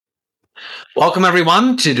Welcome,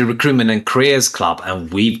 everyone, to the Recruitment and Careers Club.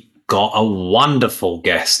 And we've got a wonderful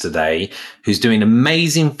guest today who's doing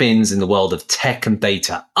amazing things in the world of tech and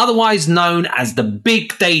data, otherwise known as the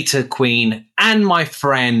Big Data Queen, and my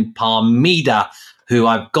friend Parmida, who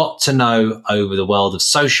I've got to know over the world of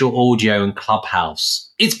social audio and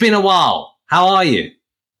Clubhouse. It's been a while. How are you?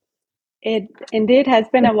 It indeed has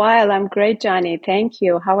been a while. I'm great, Johnny. Thank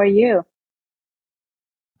you. How are you?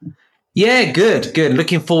 Yeah, good.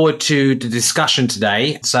 Looking forward to the discussion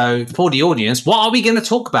today. So for the audience, what are we going to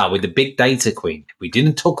talk about with the Big Data Queen? If we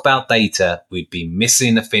didn't talk about data, we'd be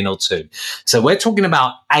missing a thing or two. So we're talking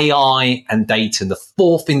about AI and data in the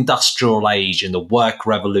fourth industrial age and the work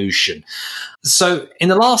revolution. So in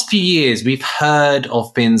the last few years, we've heard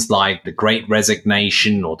of things like the Great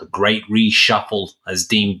Resignation or the Great Reshuffle as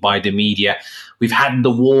deemed by the media. We've had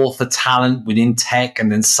the war for talent within tech,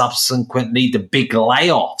 and then subsequently the big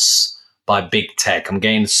layoffs by big tech. I'm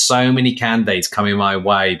getting so many candidates coming my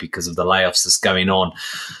way because of the layoffs that's going on.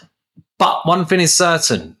 But one thing is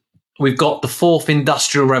certain. We've got the fourth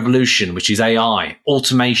industrial revolution, which is AI,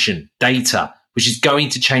 automation, data, which is going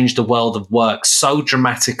to change the world of work so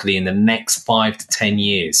dramatically in the next 5 to 10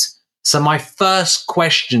 years. So my first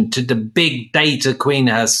question to the Big Data Queen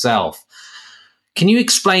herself, can you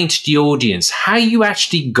explain to the audience how you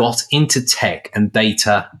actually got into tech and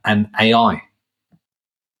data and AI?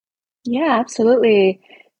 Yeah, absolutely.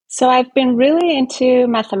 So I've been really into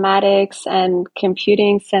mathematics and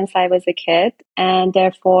computing since I was a kid, and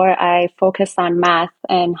therefore I focused on math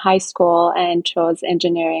in high school and chose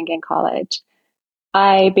engineering in college.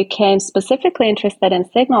 I became specifically interested in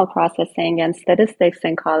signal processing and statistics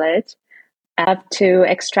in college, to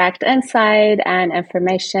extract insight and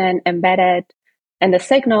information embedded in the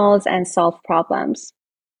signals and solve problems.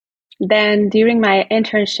 Then during my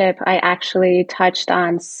internship, I actually touched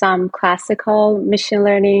on some classical machine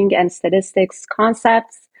learning and statistics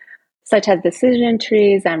concepts, such as decision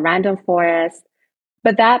trees and random forests.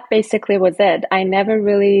 But that basically was it. I never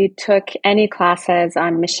really took any classes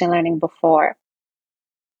on machine learning before.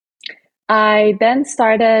 I then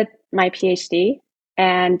started my PhD,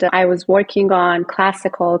 and I was working on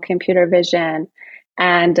classical computer vision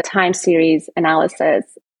and time series analysis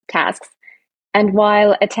tasks. And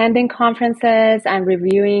while attending conferences and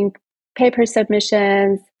reviewing paper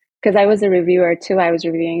submissions, because I was a reviewer too, I was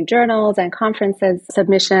reviewing journals and conferences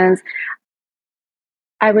submissions,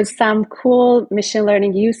 I was some cool machine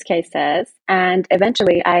learning use cases. And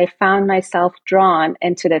eventually I found myself drawn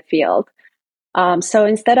into the field. So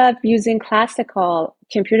instead of using classical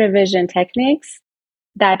computer vision techniques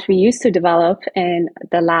that we used to develop in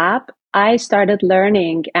the lab, I started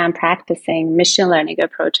learning and practicing machine learning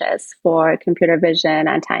approaches for computer vision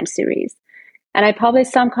and time series. And I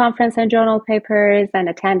published some conference and journal papers and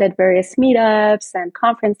attended various meetups and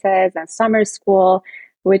conferences and summer school,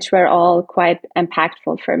 which were all quite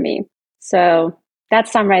impactful for me. So that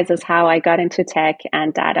summarizes how I got into tech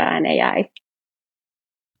and data and AI.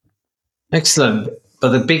 Excellent. But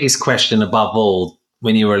the biggest question above all,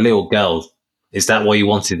 when you were a little girl, is that what you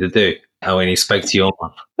wanted to do? And when you spoke to your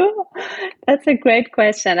mom? That's a great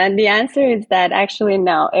question. And the answer is that actually,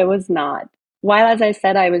 no, it was not. While, as I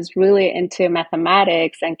said, I was really into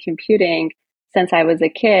mathematics and computing since I was a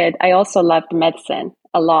kid, I also loved medicine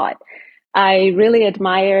a lot. I really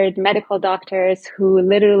admired medical doctors who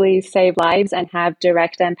literally save lives and have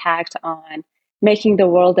direct impact on making the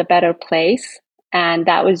world a better place. And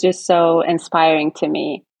that was just so inspiring to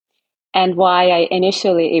me, and why I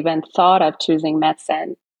initially even thought of choosing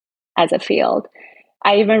medicine as a field.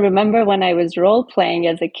 I even remember when I was role playing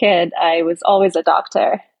as a kid, I was always a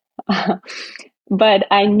doctor. But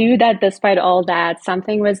I knew that despite all that,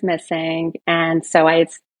 something was missing. And so I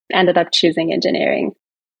ended up choosing engineering.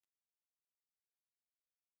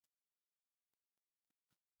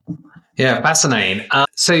 Yeah, fascinating.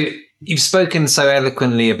 So you've spoken so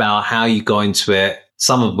eloquently about how you got into it,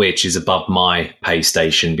 some of which is above my pay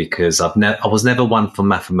station because I was never one for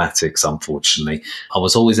mathematics, unfortunately. I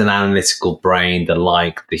was always an analytical brain that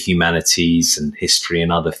liked the humanities and history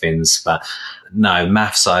and other things, but no,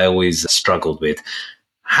 maths I always struggled with.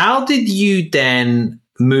 How did you then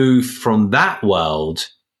move from that world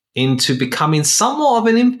into becoming somewhat of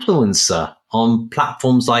an influencer on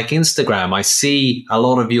platforms like Instagram? I see a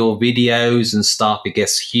lot of your videos and stuff. It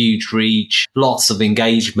gets huge reach, lots of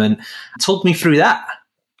engagement. Talk me through that.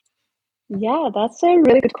 Yeah, that's a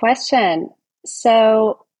really good question.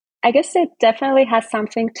 So I guess it definitely has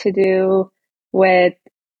something to do with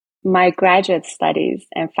my graduate studies,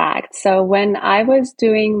 in fact. So when I was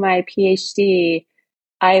doing my PhD,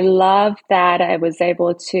 I love that I was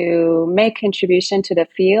able to make contribution to the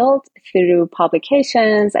field through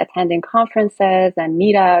publications, attending conferences and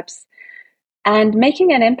meetups. And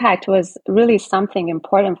making an impact was really something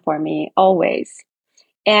important for me always.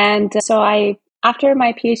 And so after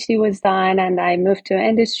my PhD was done and I moved to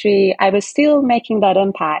industry, I was still making that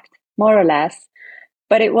impact, more or less,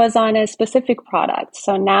 but it was on a specific product.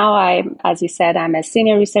 So now as you said, I'm a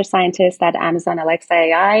senior research scientist at Amazon Alexa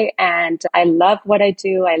AI, and I love what I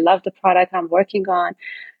do. I love the product I'm working on,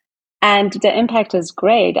 and the impact is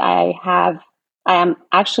great. I am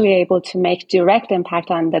actually able to make direct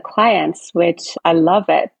impact on the clients, which I love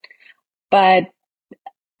it. But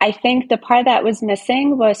I think the part that was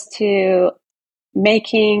missing was to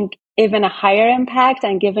making even a higher impact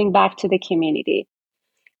and giving back to the community.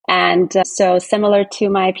 And so similar to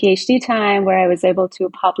my PhD time where I was able to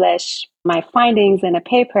publish my findings in a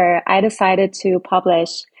paper, I decided to publish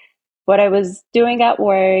what I was doing at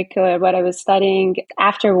work or what I was studying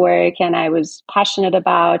after work and I was passionate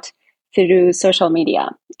about through social media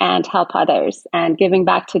and help others and giving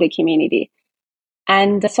back to the community.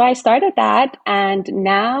 And so I started that. And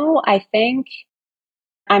now I think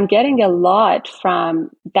I'm getting a lot from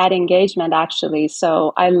that engagement, actually.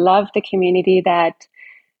 So I love the community that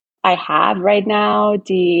I have right now.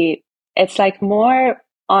 It's like more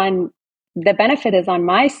on the benefit is on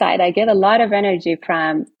my side. I get a lot of energy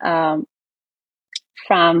from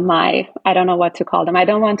my, I don't know what to call them. I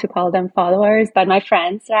don't want to call them followers, but my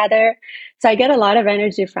friends rather. So I get a lot of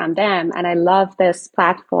energy from them and I love this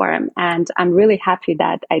platform and I'm really happy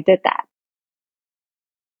that I did that.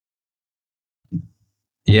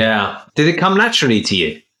 Yeah. Did it come naturally to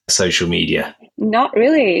you, social media? Not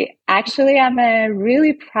really. Actually, I'm a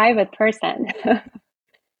really private person.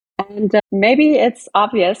 And maybe it's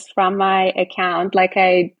obvious from my account, like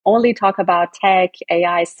I only talk about tech,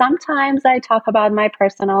 AI. Sometimes I talk about my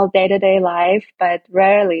personal day-to-day life, but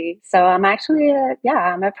rarely. So I'm actually,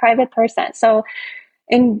 I'm a private person. So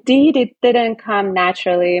indeed, it didn't come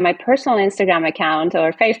naturally. My personal Instagram account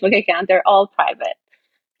or Facebook account, they're all private.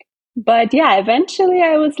 But yeah, eventually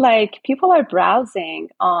I was like, people are browsing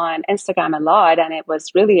on Instagram a lot, and it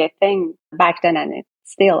was really a thing back then, and it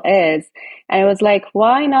still is. And it was like,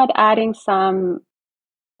 why not adding some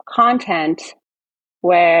content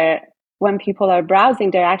where when people are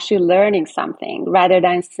browsing, they're actually learning something rather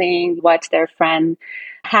than seeing what their friend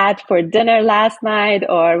had for dinner last night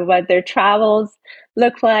or what their travels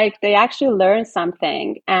look like. They actually learn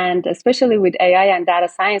something. And especially with AI and data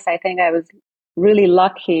science, I think I was really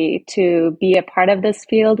lucky to be a part of this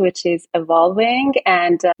field, which is evolving.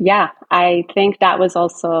 And I think that was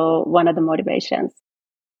also one of the motivations.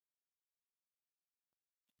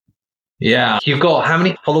 Yeah. You've got how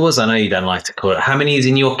many followers? I know you don't like to call it. How many is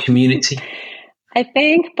in your community? I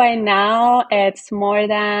think by now it's more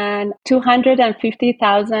than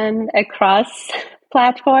 250,000 across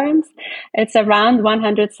platforms. It's around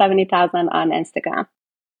 170,000 on Instagram.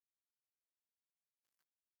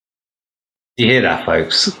 You hear that,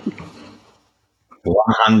 folks?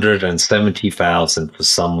 170,000 for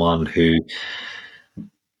someone who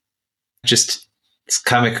just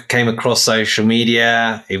came across social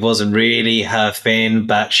media. It wasn't really her thing,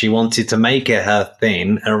 but she wanted to make it her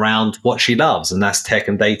thing around what she loves, and that's tech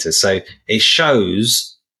and data. So it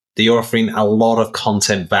shows that you're offering a lot of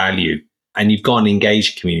content value and you've got an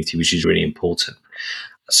engaged community, which is really important.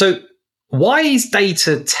 So why is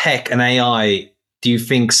data, tech, and AI, do you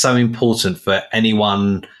think, so important for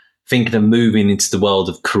anyone thinking of moving into the world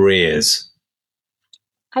of careers?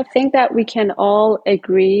 I think that we can all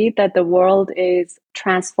agree that the world is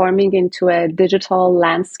transforming into a digital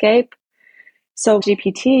landscape. So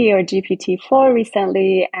GPT or GPT-4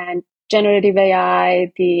 recently and generative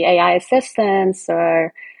AI, the AI assistants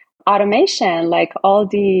or automation, like all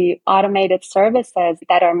the automated services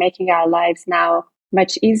that are making our lives now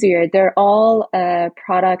much easier, they're all a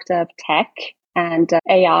product of tech and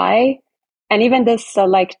AI. And even this,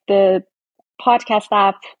 like the podcast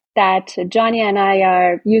app that Johnny and I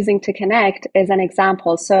are using to connect is an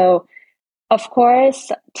example. So, of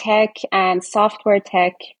course, tech and software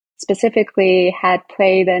tech specifically had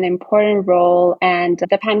played an important role, and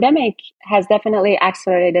the pandemic has definitely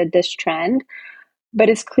accelerated this trend. But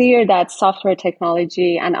it's clear that software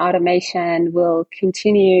technology and automation will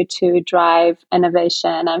continue to drive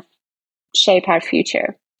innovation and shape our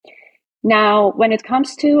future. Now, when it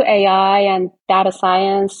comes to AI and data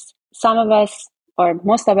science, some of us, or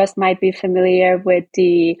most of us, might be familiar with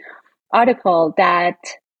the article that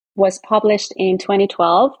was published in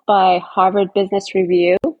 2012 by Harvard Business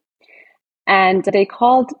Review. And they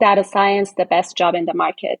called data science the best job in the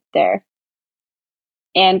market there.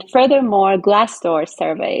 And furthermore, Glassdoor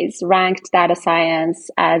surveys ranked data science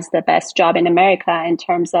as the best job in America in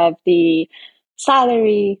terms of the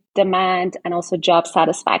salary, demand, and also job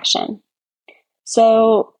satisfaction.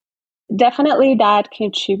 So definitely that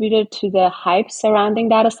contributed to the hype surrounding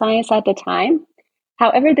data science at the time.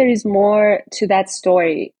 However, there is more to that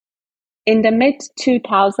story. In the mid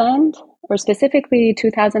 2000s, or specifically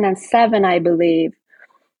 2007, I believe,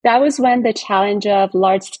 that was when the challenge of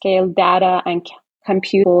large-scale data and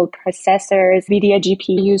compute processors, NVIDIA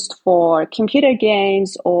GPU used for computer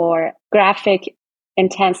games or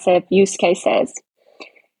graphic-intensive use cases.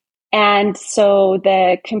 And so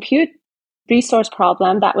the compute resource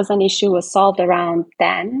problem, that was an issue, was solved around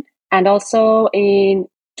then. And also in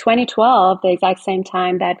 2012, the exact same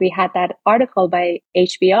time that we had that article by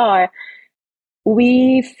HBR,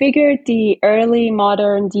 we figured the early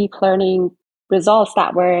modern deep learning results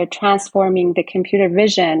that were transforming the computer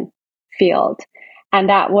vision field. And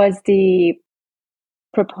that was the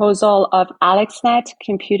proposal of AlexNet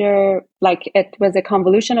computer, like it was a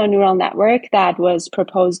convolutional neural network that was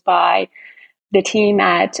proposed by the team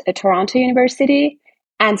at Toronto University.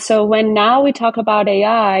 And so when now we talk about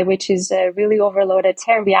AI, which is a really overloaded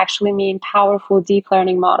term, we actually mean powerful deep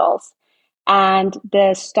learning models. And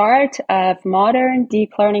the start of modern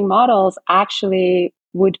deep learning models actually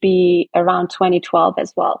would be around 2012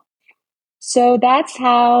 as well. So that's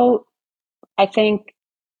how I think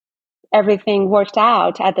everything worked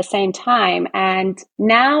out at the same time. And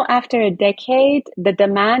now, after a decade, the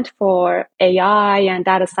demand for AI and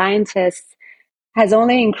data scientists has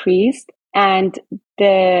only increased, and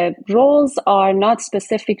the roles are not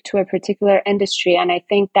specific to a particular industry. And I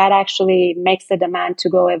think that actually makes the demand to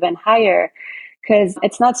go even higher, because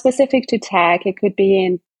it's not specific to tech. It could be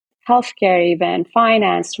in healthcare, even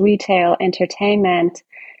finance, retail, entertainment.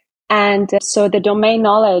 And so the domain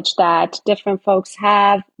knowledge that different folks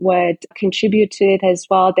have would contribute to it as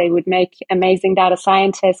well. They would make amazing data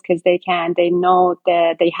scientists because they know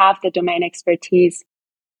that they have the domain expertise.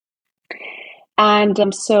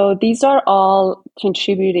 And so these are all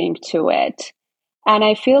contributing to it. And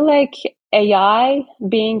I feel like AI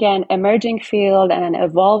being an emerging field and an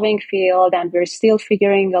evolving field, and we're still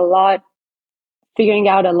figuring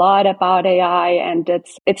out a lot about AI, and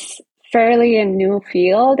it's fairly a new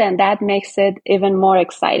field, and that makes it even more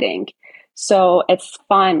exciting. So it's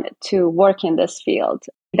fun to work in this field.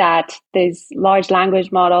 That these large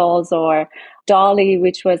language models, or DALL-E,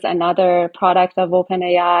 which was another product of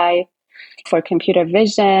OpenAI for computer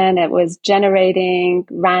vision, it was generating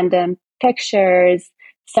random pictures,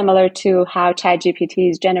 similar to how ChatGPT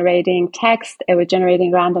is generating text. It was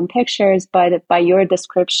generating random pictures, but by your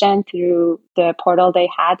description through the portal they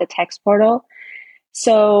had, the text portal.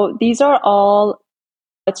 So these are all,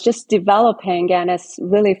 it's just developing, and it's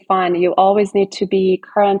really fun. You always need to be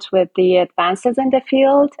current with the advances in the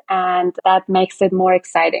field, and that makes it more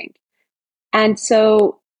exciting. And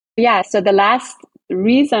so, so the last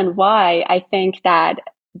reason why I think that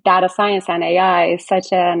data science and AI is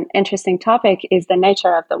such an interesting topic is the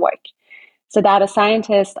nature of the work. So data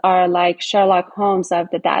scientists are like Sherlock Holmes of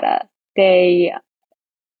the data. They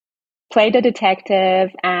play the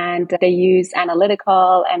detective, and they use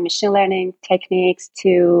analytical and machine learning techniques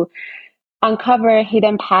to uncover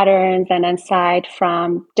hidden patterns and insight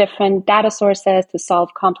from different data sources to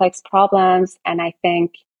solve complex problems. And I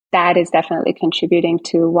think that is definitely contributing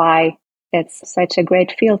to why it's such a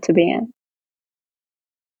great field to be in.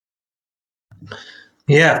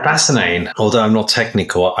 Yeah, fascinating. Although I'm not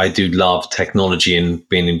technical, I do love technology and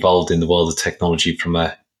being involved in the world of technology from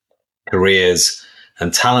a careers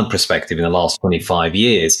and talent perspective in the last 25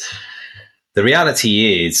 years. The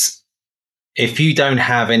reality is, if you don't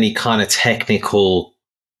have any kind of technical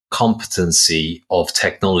competency of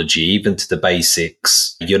technology, even to the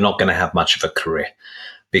basics, you're not going to have much of a career,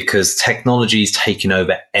 because technology is taking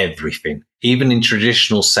over everything. Even in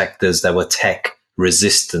traditional sectors that were tech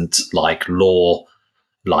resistant, like law,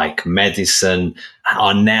 like medicine,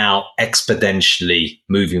 are now exponentially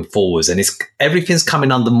moving forwards. And everything's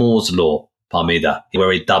coming under Moore's law, Parmida,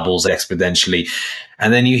 where it doubles exponentially.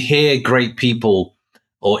 And then you hear great people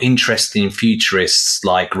or interesting futurists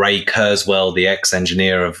like Ray Kurzweil, the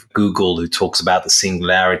ex-engineer of Google, who talks about the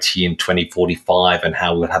singularity in 2045 and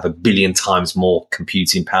how we'll have 1 billion times more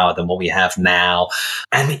computing power than what we have now.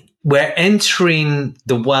 And we're entering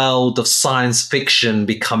the world of science fiction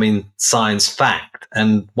becoming science fact.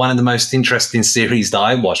 And one of the most interesting series that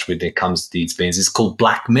I watch when it comes to these things is called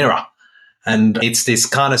Black Mirror. And it's this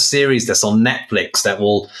kind of series that's on Netflix that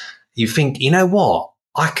you think, you know what?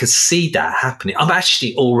 I could see that happening. I'm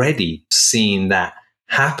actually already seeing that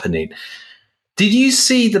happening. Did you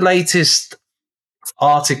see the latest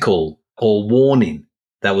article or warning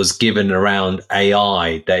that was given around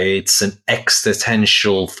AI, that it's an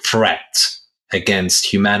existential threat against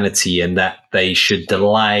humanity and that they should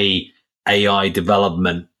delay AI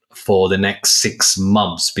development for the next 6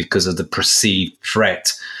 months because of the perceived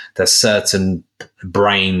threat that certain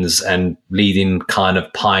brains and leading kind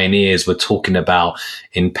of pioneers were talking about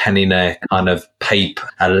in penning a kind of paper,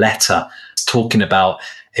 a letter, talking about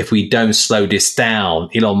if we don't slow this down.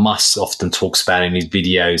 Elon Musk often talks about in his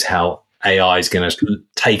videos how AI is going to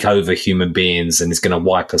take over human beings and is going to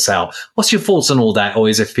wipe us out. What's your thoughts on all that, or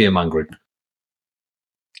is it fear-mongering?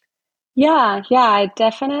 Yeah, I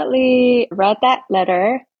definitely read that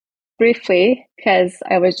letter briefly because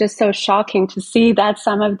it was just so shocking to see that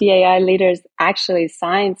some of the AI leaders actually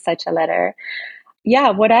signed such a letter. Yeah,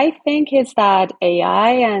 what I think is that AI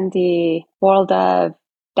and the world of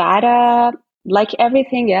data, like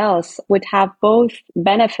everything else, would have both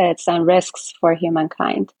benefits and risks for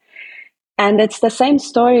humankind. And it's the same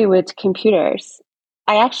story with computers.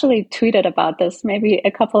 I actually tweeted about this maybe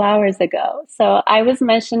a couple hours ago. So I was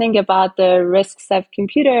mentioning about the risks of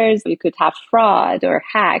computers. You could have fraud or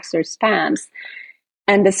hacks or spams.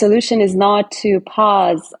 And the solution is not to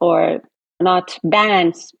pause or not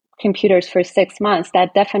ban computers for 6 months.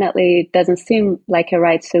 That definitely doesn't seem like a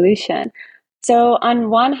right solution. So on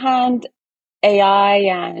one hand, AI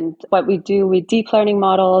and what we do with deep learning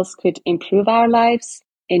models could improve our lives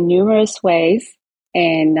in numerous ways.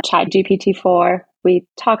 In ChatGPT-4, we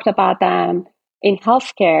talked about them in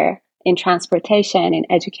healthcare, in transportation, in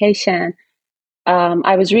education.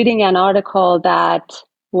 I was reading an article that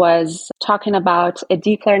was talking about a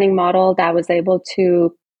deep learning model that was able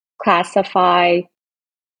to classify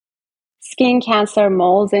skin cancer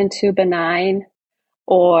moles into benign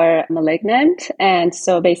or malignant. And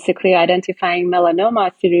so basically identifying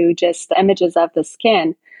melanoma through just images of the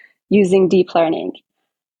skin using deep learning.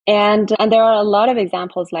 And there are a lot of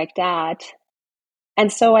examples like that.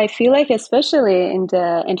 And so I feel like, especially in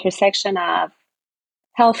the intersection of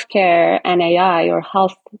healthcare and AI or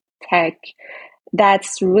health tech,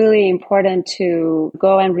 that's really important to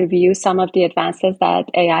go and review some of the advances that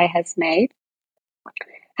AI has made.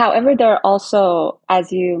 However, there are also,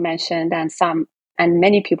 as you mentioned, and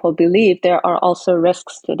many people believe, there are also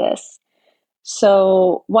risks to this.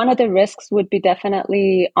 So one of the risks would be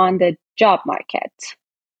definitely on the job market.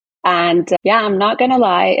 And yeah, I'm not going to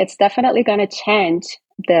lie, it's definitely going to change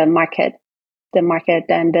the market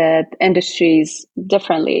and the industries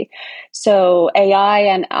differently. So AI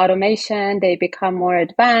and automation, they become more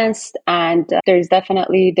advanced, and there's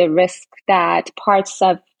definitely the risk that parts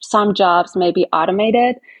of some jobs may be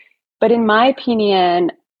automated. But in my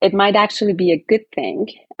opinion, it might actually be a good thing.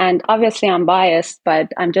 And obviously I'm biased,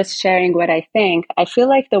 but I'm just sharing what I think. I feel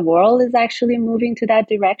like the world is actually moving to that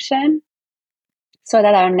direction so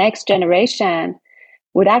that our next generation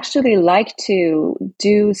would actually like to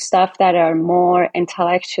do stuff that are more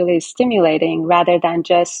intellectually stimulating rather than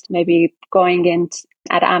just maybe going in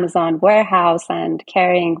at Amazon warehouse and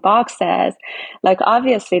carrying boxes. Like,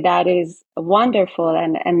 obviously that is wonderful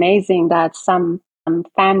and amazing that some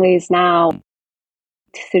families now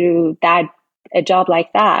through that a job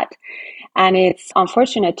like that. And it's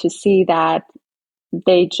unfortunate to see that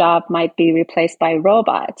their job might be replaced by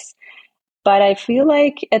robots. But I feel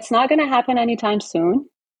like it's not going to happen anytime soon,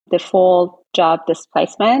 the full job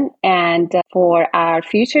displacement. And for our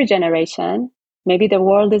future generation, maybe the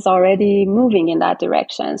world is already moving in that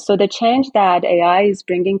direction. So the change that AI is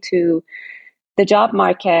bringing to the job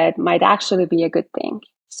market might actually be a good thing,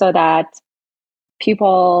 so that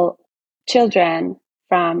children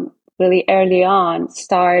from really early on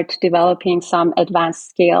start developing some advanced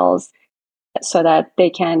skills so that they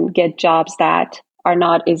can get jobs that are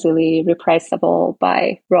not easily replaceable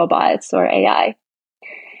by robots or AI.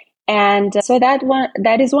 And so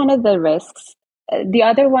that is one of the risks. The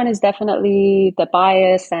other one is definitely the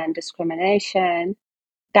bias and discrimination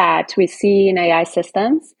that we see in AI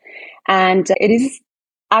systems. And it is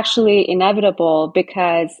actually inevitable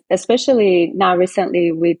because, especially now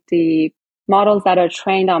recently with the models that are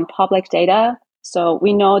trained on public data, so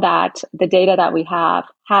we know that the data that we have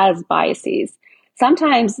has biases.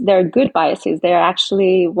 Sometimes they're good biases. They're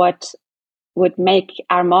actually what would make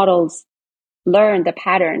our models learn the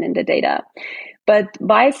pattern in the data. But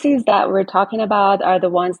biases that we're talking about are the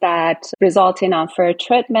ones that result in unfair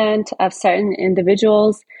treatment of certain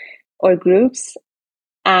individuals or groups.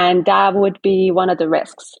 And that would be one of the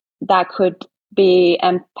risks that could be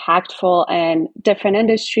impactful in different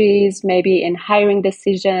industries, maybe in hiring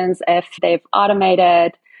decisions if they've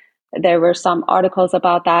automated. There were some articles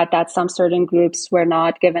about that some certain groups were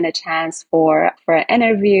not given a chance for an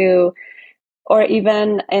interview. or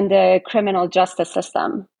even in the criminal justice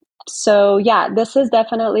system. So yeah, this is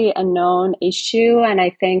definitely a known issue. And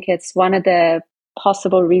I think it's one of the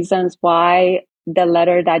possible reasons why the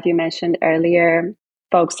letter that you mentioned earlier,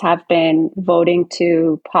 folks have been voting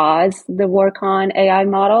to pause the work on AI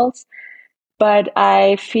models. But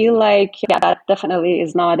I feel like, yeah, that definitely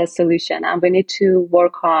is not a solution. And we need to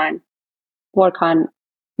work on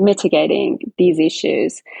mitigating these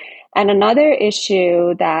issues. And another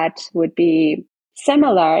issue that would be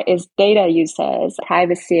similar is data uses,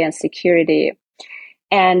 privacy and security.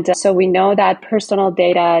 And so we know that personal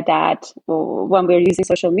data that when we're using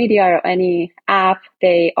social media or any app,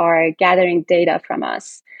 they are gathering data from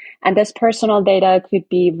us. And this personal data could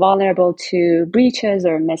be vulnerable to breaches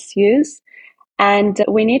or misuse. And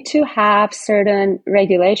we need to have certain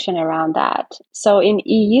regulation around that. So in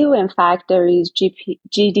EU, in fact, there is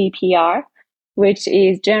GDPR, which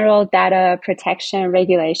is General Data Protection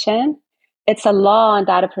Regulation. It's a law on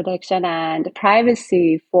data protection and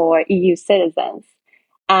privacy for EU citizens.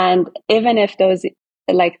 And even if those,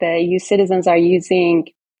 like the EU citizens are using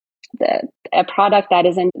a product that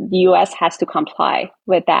is in the US, has to comply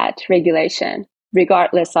with that regulation,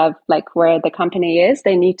 regardless of like where the company is,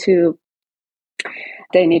 they need to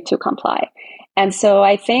comply. And so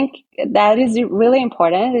I think that is really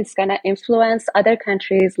important. It's going to influence other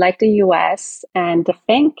countries like the US. And I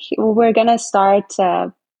think we're going to start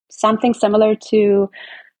something similar to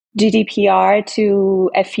GDPR to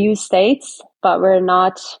a few states, but we're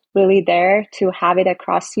not really there to have it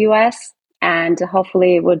across US. And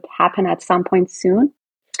hopefully it would happen at some point soon.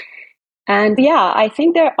 And yeah, I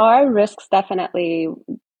think there are risks definitely.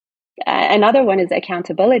 Another one is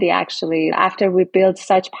accountability, actually. After we build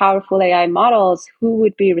such powerful AI models, who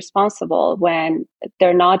would be responsible when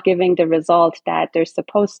they're not giving the result that they're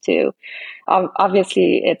supposed to?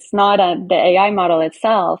 Obviously, it's not the AI model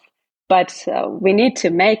itself, but we need to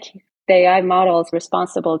make the AI models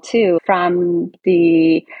responsible too, from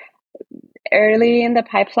the early in the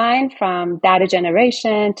pipeline, from data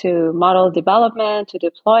generation to model development to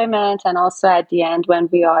deployment, and also at the end when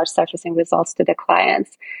we are surfacing results to the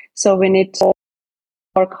clients. So we need to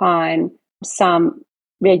work on some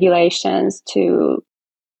regulations to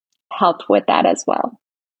help with that as well.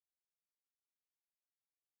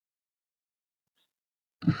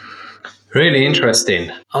 Really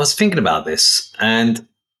interesting. I was thinking about this, and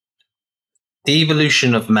the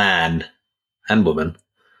evolution of man and woman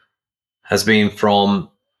has been from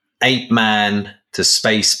ape man to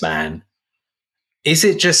spaceman. Is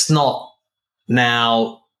it just not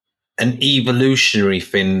now an evolutionary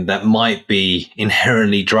thing that might be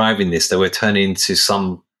inherently driving this, that we're turning into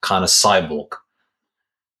some kind of cyborg?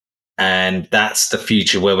 And that's the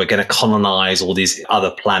future where we're going to colonize all these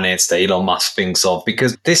other planets that Elon Musk thinks of,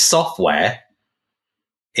 because this software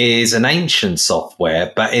is an ancient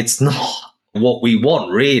software, but it's not what we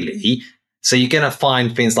want, really. So you're going to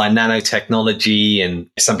find things like nanotechnology and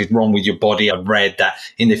something wrong with your body. I've read that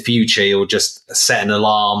in the future, you'll just set an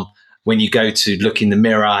alarm when you go to look in the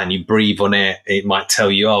mirror and you breathe on it. It might tell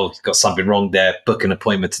you, oh, you've got something wrong there. Book an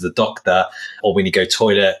appointment to the doctor. Or when you go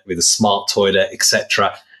toilet with a smart toilet,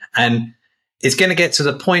 etc. And it's going to get to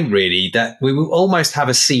the point, really, that we will almost have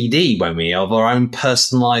a CD, won't we, of our own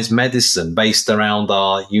personalized medicine based around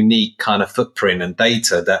our unique kind of footprint and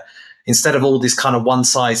data, that instead of all this kind of one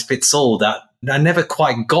size fits all that I never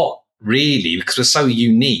quite got, really, because we're so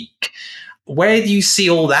unique. Where do you see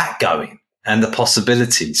all that going and the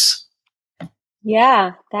possibilities?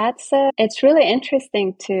 Yeah, it's really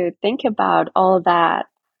interesting to think about all that.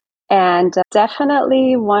 And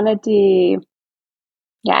definitely one of the,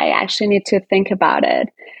 yeah, I actually need to think about it,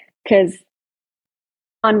 because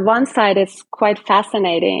on one side, it's quite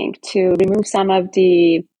fascinating to remove some of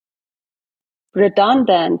the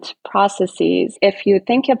redundant processes. If you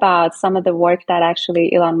think about some of the work that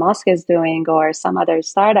actually Elon Musk is doing or some other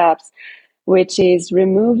startups, which is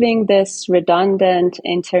removing this redundant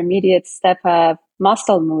intermediate step of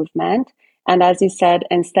muscle movement. And as you said,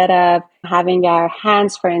 instead of having our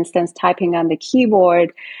hands, for instance, typing on the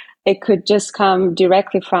keyboard, it could just come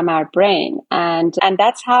directly from our brain. And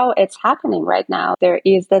that's how it's happening right now. There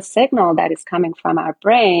is the signal that is coming from our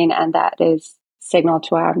brain, and that is signal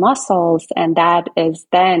to our muscles. And that is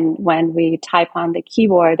then when we type on the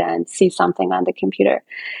keyboard and see something on the computer.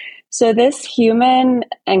 So this human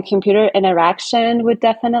and computer interaction would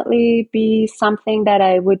definitely be something that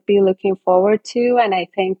I would be looking forward to. And I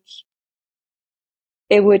think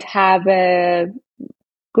it would have a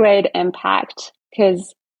great impact,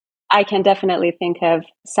 because I can definitely think of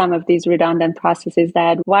some of these redundant processes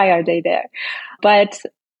that why are they there? But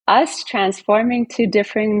us transforming to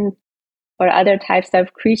different or other types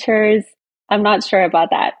of creatures, I'm not sure about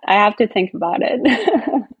that. I have to think about it.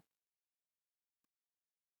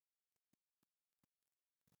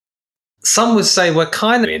 Some would say we're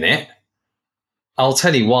kind of in it. I'll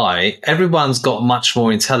tell you why. Everyone's got much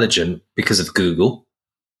more intelligent because of Google.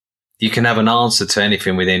 You can have an answer to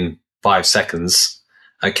anything within 5 seconds.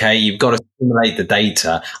 Okay, you've got to simulate the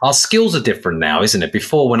data. Our skills are different now, isn't it?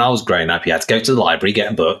 Before, when I was growing up, you had to go to the library,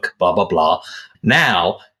 get a book, blah, blah, blah.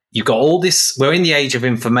 Now, you've got all this. We're in the age of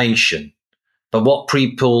information. But what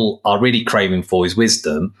people are really craving for is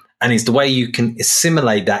wisdom, and is the way you can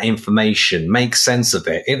assimilate that information, make sense of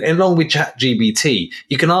it. Along with ChatGPT,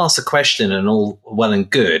 you can ask a question and all well and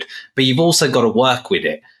good, but you've also got to work with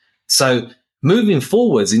it. So moving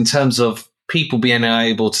forwards, in terms of people being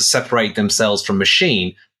able to separate themselves from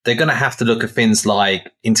machine, they're going to have to look at things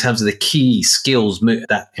like, in terms of the key skills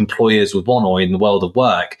that employers would want, or in the world of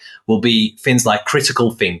work, will be things like critical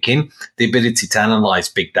thinking, the ability to analyze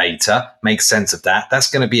big data, make sense of that. That's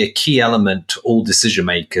going to be a key element to all decision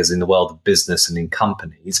makers in the world of business and in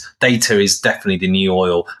companies. Data is definitely the new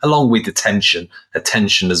oil, along with attention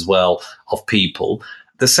as well of people.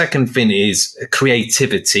 The second thing is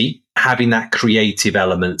creativity. Having that creative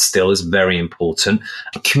element still is very important.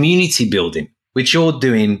 Community building, which you're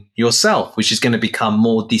doing yourself, which is going to become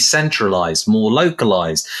more decentralized, more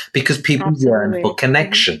localized, because people yearn for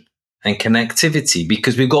connection and connectivity,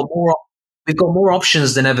 because we've got more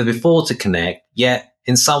options than ever before to connect. Yet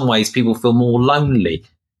in some ways people feel more lonely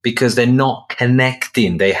because they're not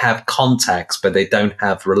connecting. They have contacts, but they don't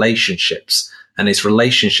have relationships. And it's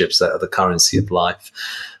relationships that are the currency of life.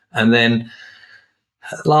 And then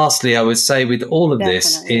lastly, I would say with all of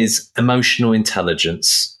this is emotional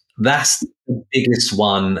intelligence. That's the biggest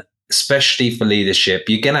one, especially for leadership.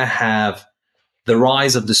 You're going to have the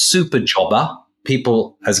rise of the super jobber,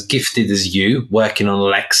 people as gifted as you working on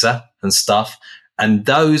Alexa and stuff. And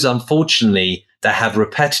those, unfortunately, that have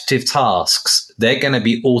repetitive tasks, they're going to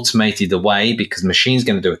be automated away because machines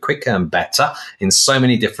going to do it quicker and better in so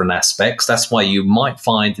many different aspects. That's why you might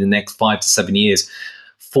find in the next 5 to 7 years,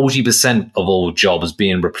 40% of all jobs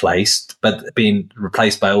being replaced by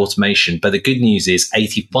automation. But the good news is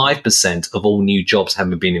 85% of all new jobs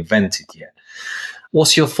haven't been invented yet.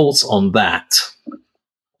 What's your thoughts on that?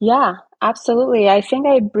 Yeah, absolutely. I think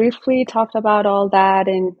I briefly talked about all that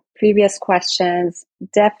in previous questions.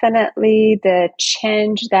 Definitely the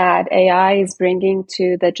change that AI is bringing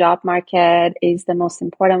to the job market is the most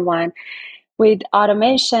important one. With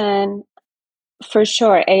automation, for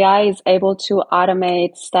sure, AI is able to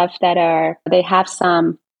automate stuff they have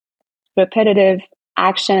some repetitive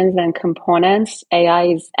actions and components. AI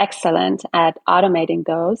is excellent at automating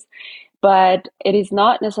those, but it's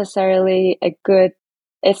not necessarily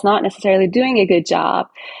doing a good job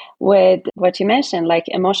with what you mentioned, like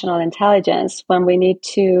emotional intelligence, when we need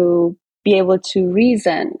to be able to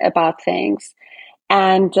reason about things.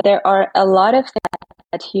 And there are a lot of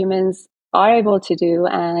things that humans are able to do,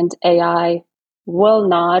 and AI will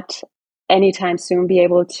not anytime soon be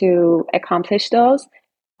able to accomplish those.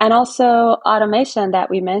 And also automation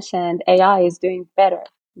that we mentioned, AI is doing better,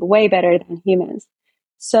 way better than humans.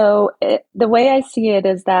 So the way I see it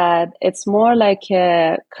is that it's more like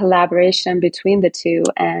a collaboration between the two,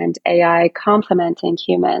 and AI complementing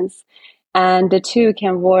humans. And the two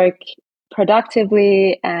can work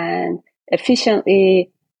productively and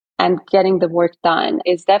efficiently, and getting the work done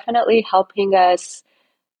is definitely helping us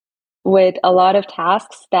with a lot of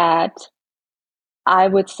tasks that I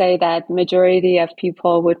would say that majority of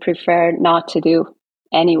people would prefer not to do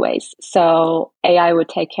anyways. So AI would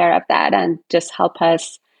take care of that and just help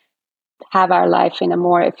us have our life in a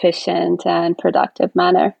more efficient and productive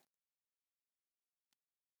manner.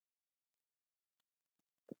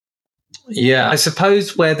 Yeah, I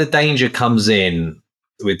suppose where the danger comes in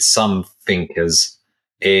with some thinkers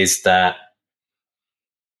is that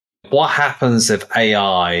what happens if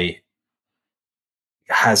AI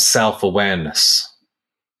has self-awareness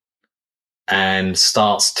and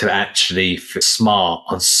starts to actually feel smart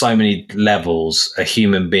on so many levels, a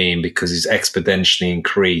human being, because it's exponentially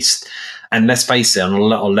increased. And let's face it, on a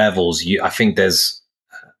lot of levels, I think there's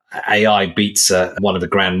AI beats one of the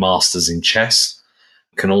grandmasters in chess,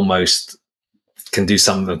 can do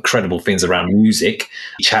some incredible things around music.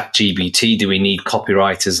 Chat GBT, do we need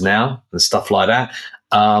copywriters now and stuff like that?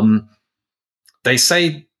 They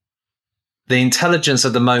say the intelligence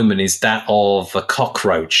at the moment is that of a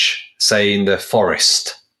cockroach, say in the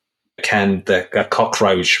forest. A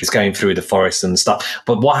cockroach is going through the forest and stuff.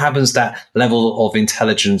 But what happens, that level of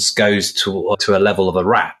intelligence goes to a level of a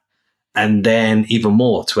rat, and then even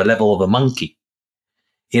more to a level of a monkey.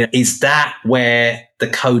 Is that where the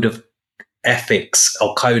code of ethics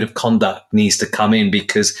or code of conduct needs to come in,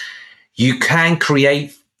 because you can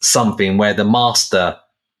create something where the master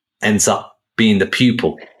ends up being the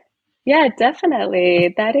pupil. Yeah,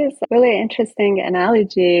 definitely. That is a really interesting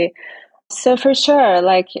analogy. So for sure,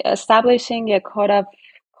 like establishing a code of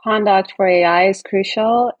conduct for AI is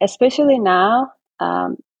crucial, especially now,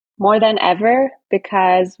 more than ever,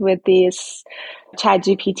 because with these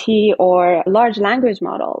ChatGPT or large language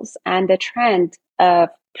models and the trend of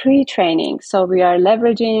pre-training. So we are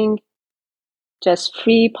leveraging just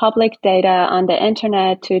free public data on the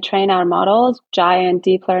internet to train our models, giant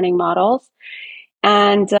deep learning models.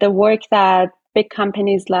 And the work that big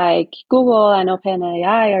companies like Google and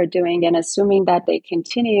OpenAI are doing, and assuming that they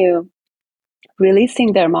continue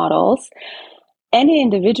releasing their models, any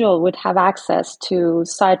individual would have access to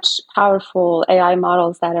such powerful AI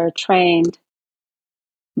models that are trained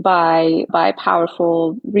by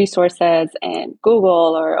powerful resources in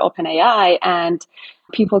Google or OpenAI, and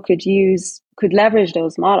people could leverage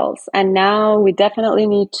those models. And now we definitely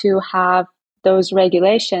need to have those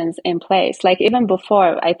regulations in place. Like even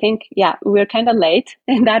before, I think, yeah, we're kind of late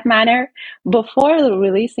in that manner. Before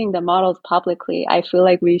releasing the models publicly, I feel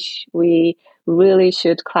like we really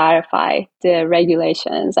should clarify the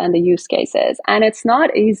regulations and the use cases. And it's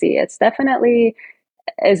not easy. It's definitely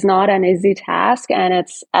is not an easy task. And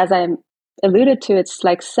it's, as I alluded to, it's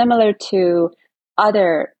like similar to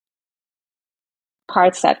other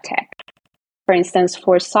parts of tech. For instance,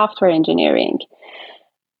 for software engineering,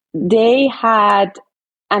 they had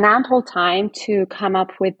an ample time to come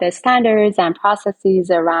up with the standards and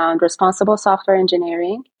processes around responsible software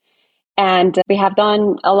engineering. And we have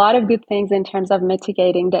done a lot of good things in terms of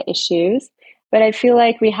mitigating the issues, but I feel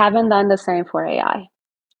like we haven't done the same for AI.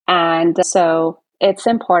 And so it's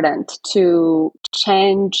important to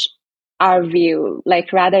change our view,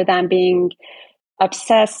 like rather than being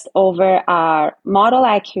obsessed over our model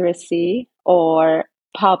accuracy or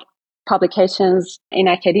publications in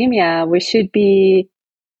academia, we should be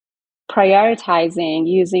prioritizing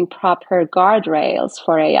using proper guardrails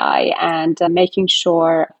for AI and making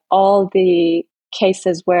sure all the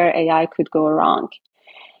cases where AI could go wrong.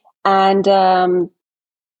 And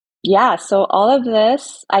yeah, so all of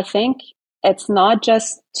this, I think it's not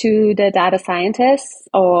just to the data scientists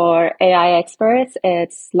or AI experts,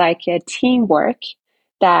 it's like a teamwork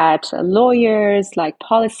that lawyers, like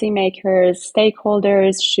policymakers,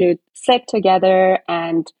 stakeholders should sit together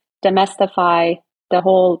and demystify the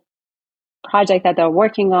whole project that they're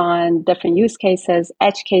working on, different use cases,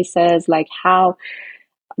 edge cases, like how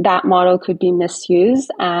that model could be misused,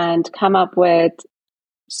 and come up with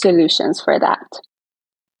solutions for that.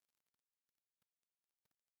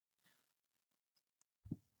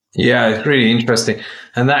 Yeah, it's really interesting.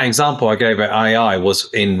 And that example I gave at AI was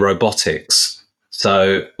in robotics.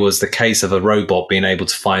 So it was the case of a robot being able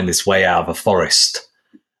to find its way out of a forest,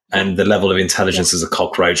 and the level of intelligence as a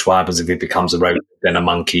cockroach. What happens if it becomes a rodent, then a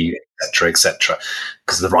monkey, etc.,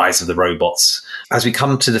 because of the rise of the robots. As we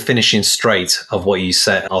come to the finishing straight of what you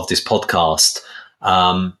said of this podcast,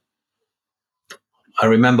 I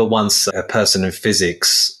remember once a person in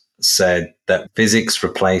physics said that physics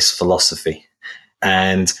replaced philosophy.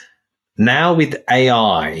 And now with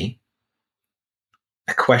AI,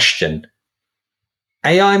 a question.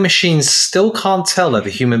 AI machines still can't tell if a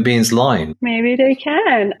human being's lying. Maybe they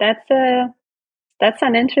can. That's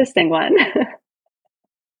an interesting one.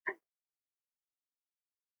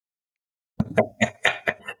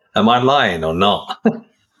 Am I lying or not?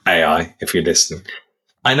 AI, if you're listening.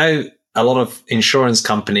 I know a lot of insurance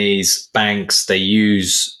companies, banks, they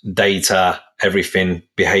use data, everything,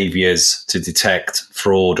 behaviors to detect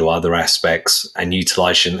fraud or other aspects, and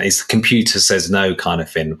utilization is the computer says no kind of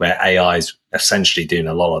thing, where AI is essentially doing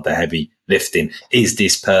a lot of the heavy lifting. Is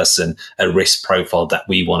this person a risk profile that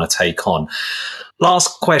we want to take on?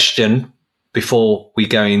 Last question before we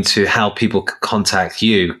go into how people can contact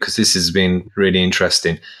you, because this has been really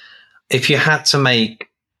interesting. If you had to make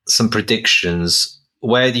some predictions,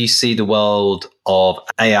 where do you see the world of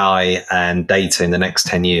AI and data in the next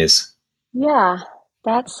 10 years? Yeah,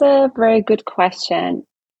 that's a very good question.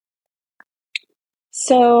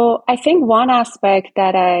 So I think one aspect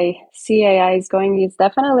that I see AI is going is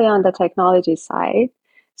definitely on the technology side.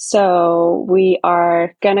 So we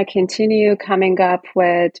are going to continue coming up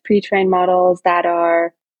with pre-trained models that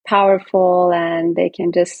are powerful, and they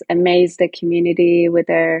can just amaze the community with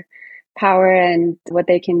their power and what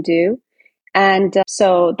they can do. And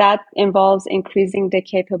so that involves increasing the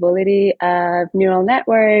capability of neural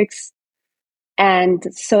networks. And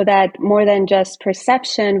so that more than just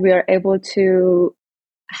perception, we are able to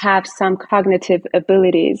have some cognitive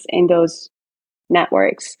abilities in those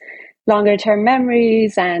networks. longer term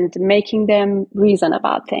memories and making them reason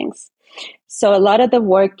about things. So a lot of the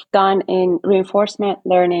work done in reinforcement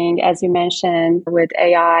learning, as you mentioned, with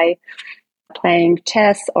AI, playing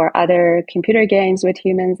chess or other computer games with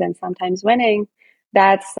humans and sometimes winning,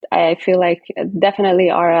 that's, I feel like definitely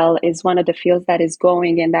RL is one of the fields that is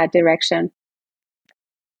going in that direction.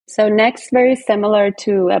 So next, very similar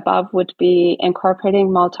to above would be incorporating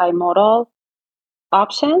multimodal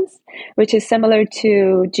options, which is similar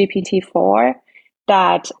to GPT-4,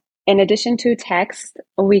 that in addition to text,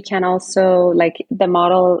 we can also, like, the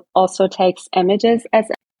model also takes images as,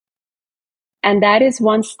 and that is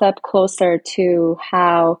one step closer to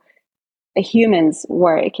how humans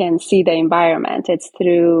work and see the environment. It's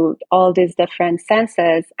through all these different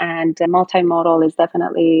senses, and multimodal is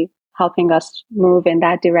definitely helping us move in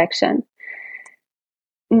that direction.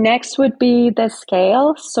 Next would be the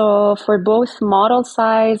scale. So for both model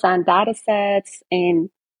size and data sets in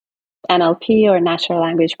NLP or natural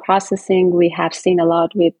language processing, we have seen a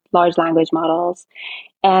lot with large language models,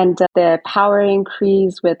 and the power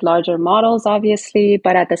increase with larger models, obviously,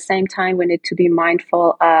 but at the same time, we need to be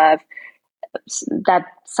mindful of that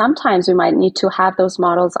sometimes we might need to have those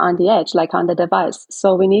models on the edge, like on the device.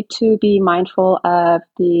 So we need to be mindful of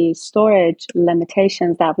the storage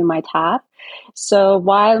limitations that we might have. So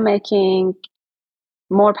while making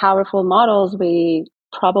more powerful models, we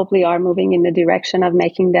probably are moving in the direction of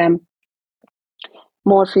making them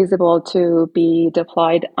more feasible to be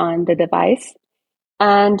deployed on the device.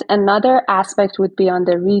 And another aspect would be on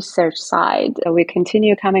the research side. We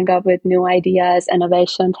continue coming up with new ideas,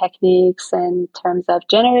 innovation techniques in terms of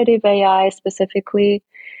generative AI specifically.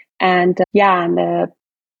 And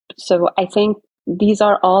so I think these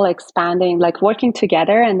are all expanding, like working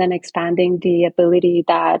together and then expanding the ability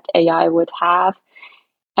that AI would have.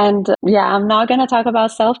 And I'm not going to talk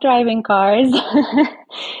about self-driving cars.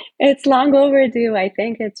 It's long overdue. I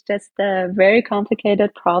think it's just a very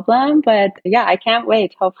complicated problem. But I can't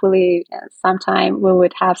wait. Hopefully, sometime we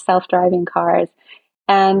would have self-driving cars.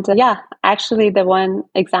 And actually, the one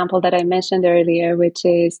example that I mentioned earlier, which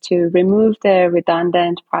is to remove the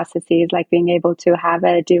redundant processes, like being able to have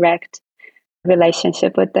a direct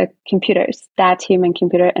relationship with the computers, that human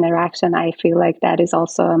computer interaction, I feel like that is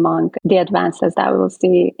also among the advances that we will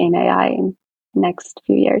see in AI in the next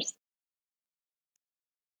few years.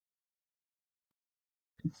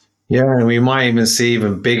 Yeah, and we might even see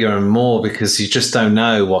even bigger and more because you just don't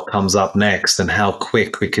know what comes up next and how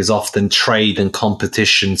quick, because often trade and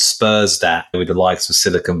competition spurs that with the likes of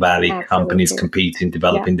Silicon Valley, companies Absolutely. competing,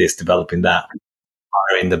 developing this, developing that,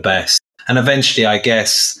 hiring the best. And eventually, I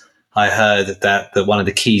guess I heard that one of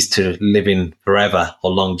the keys to living forever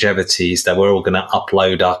or longevity is that we're all going to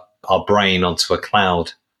upload our brain onto a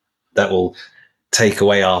cloud that will take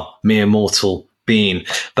away our mere mortal being.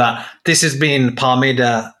 But this has been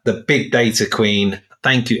Parmida, the big data queen.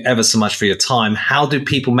 Thank you ever so much for your time. How do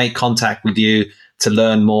people make contact with you to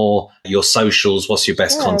learn more? Your socials, what's your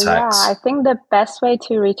best Sure, contacts? I think the best way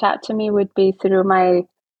to reach out to me would be through my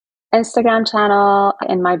Instagram channel.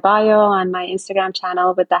 In my bio on my Instagram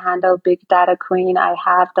channel with the handle Big Data Queen, I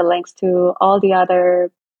have the links to all the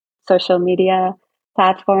other social media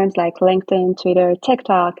platforms like LinkedIn, Twitter,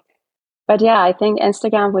 TikTok. But I think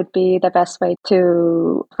Instagram would be the best way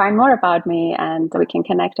to find more about me, and we can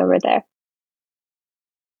connect over there.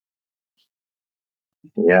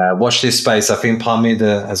 Yeah, watch this space. I think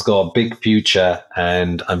Parmida has got a big future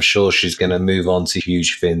and I'm sure she's going to move on to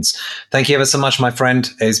huge things. Thank you ever so much, my friend.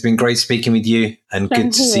 It's been great speaking with you and good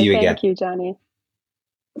Thank to see you. you again. Thank you, Johnny.